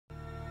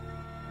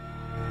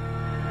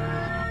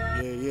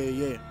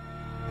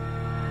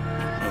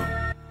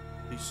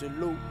Dice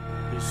Lu,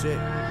 dice.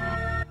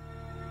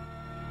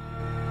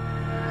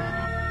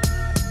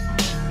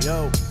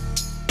 Yo.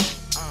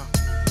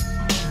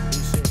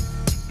 Dice.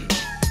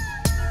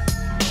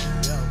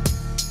 Yo.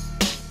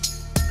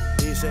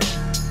 Dice.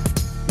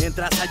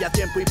 Mientras haya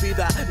tiempo y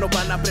vida, no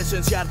van a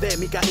presenciar de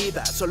mi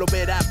caída. Solo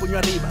verán puño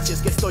arriba si es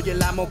que estoy en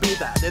la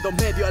movida. Dedo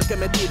medio al que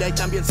me tira y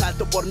también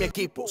salto por mi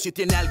equipo. Si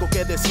tiene algo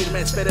que decirme,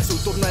 espere su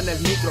turno en el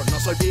micro. No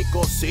soy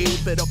rico, sí,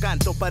 pero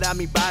canto para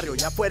mi barrio.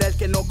 Y afuera el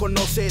que no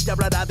conoce te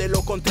hablará de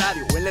lo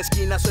contrario. En la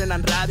esquina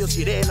suenan radios,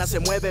 sirenas, se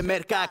mueve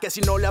merca. Que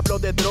si no le hablo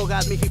de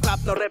drogas, mi hip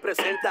hop no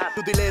representa.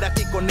 Tu dealer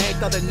aquí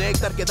conecta del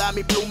néctar que da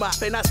mi pluma.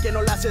 Penas que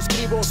no las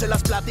escribo, se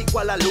las platico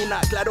a la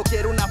luna. Claro,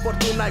 quiero una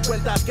fortuna y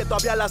cuentas que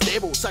todavía las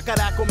debo.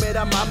 Sacará comer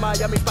a mamá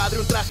y a mi padre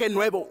un traje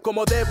nuevo.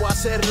 ¿Cómo debo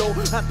hacerlo?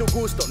 A tu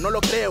gusto, no lo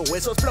creo.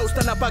 Esos flows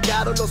tan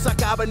apagados los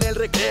sacaba en el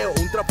recreo.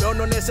 Un trofeo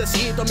no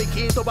necesito,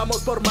 mijito, vamos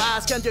por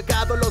más. Que han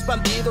llegado los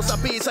bandidos,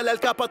 avísale al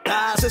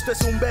capataz. Esto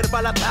es un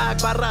verbal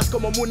attack, barras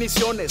como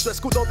municiones. Su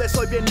escudo de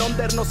soy bien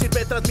under no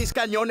sirve tras mis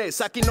cañones.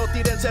 Aquí no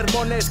tiren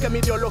sermones, que mi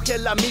ideología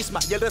es la misma.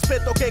 Y el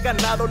respeto que he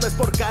ganado no es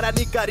por cara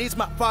ni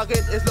carisma. Fuck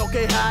it, es lo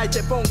que hay,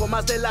 te pongo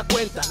más de la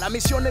cuenta. La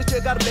misión es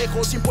llegar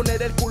lejos sin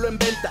poner el culo en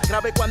venta.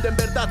 Grave cuando en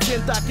verdad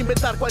sienta que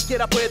inventar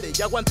cualquiera puede.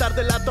 Y aguantar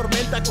de la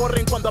tormenta,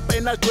 corren cuando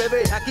apenas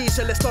llueve. Aquí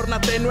se les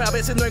torna tenue, a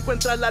veces no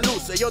encuentran la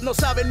luz. Ellos no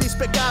saben mis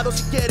pecados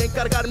y quieren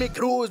cargar mi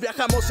cruz.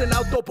 Viajamos en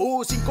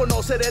autobús sin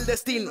conocer el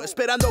destino,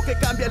 esperando que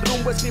cambie el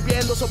rumbo,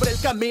 escribiendo sobre el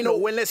camino.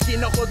 O en la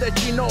esquina ojos de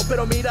chino,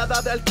 pero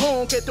mirada de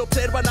halcón, que te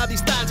observan a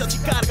distancia si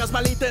cargas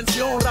mala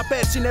intención.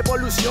 Rapper sin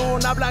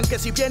evolución, hablan que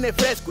si viene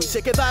fresco y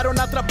se quedaron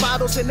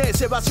atrapados en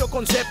ese vacío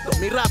concepto.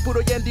 Mi rap puro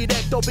y en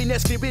directo, vine a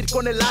escribir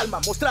con el alma,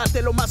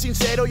 mostrarte lo más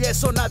sincero y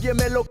eso nadie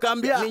me lo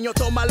cambia. Niño,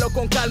 tómalo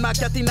con calma,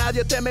 que a ti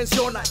nadie te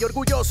menciona. Y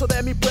orgulloso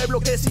de mi pueblo,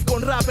 que si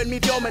con rap en mi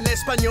idioma en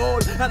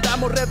español.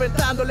 Andamos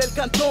reventándole el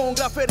cantón,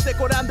 graffer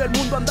decorando el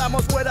mundo,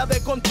 andamos fuera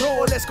de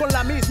control. Es con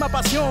la misma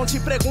pasión, si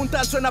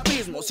preguntan suena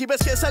Pismo. Si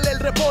ves que sale el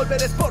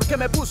revólver es porque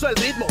me puso el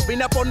ritmo.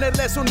 Vine a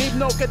ponerles un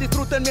himno, que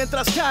disfruten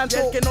mientras canto. Y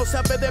el que no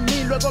sabe de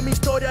mí, luego mi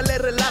historia le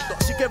relato.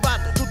 Así que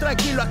vato, tú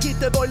tranquilo, aquí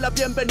te doy la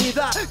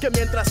bienvenida. Que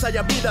mientras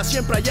haya vida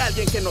siempre hay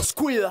alguien que nos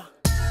cuida.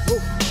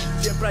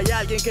 Siempre hay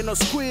alguien que nos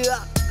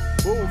cuida.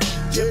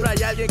 Siempre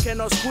hay alguien que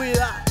nos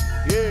cuida.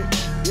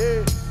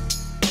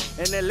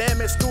 En el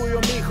Emestudio,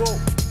 mijo.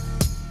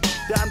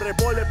 Teeam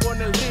Revolver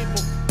pone el ritmo.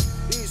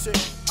 Dice,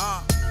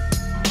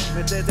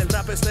 métete, el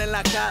rap está en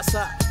la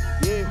casa.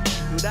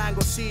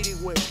 Durango City,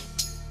 güey.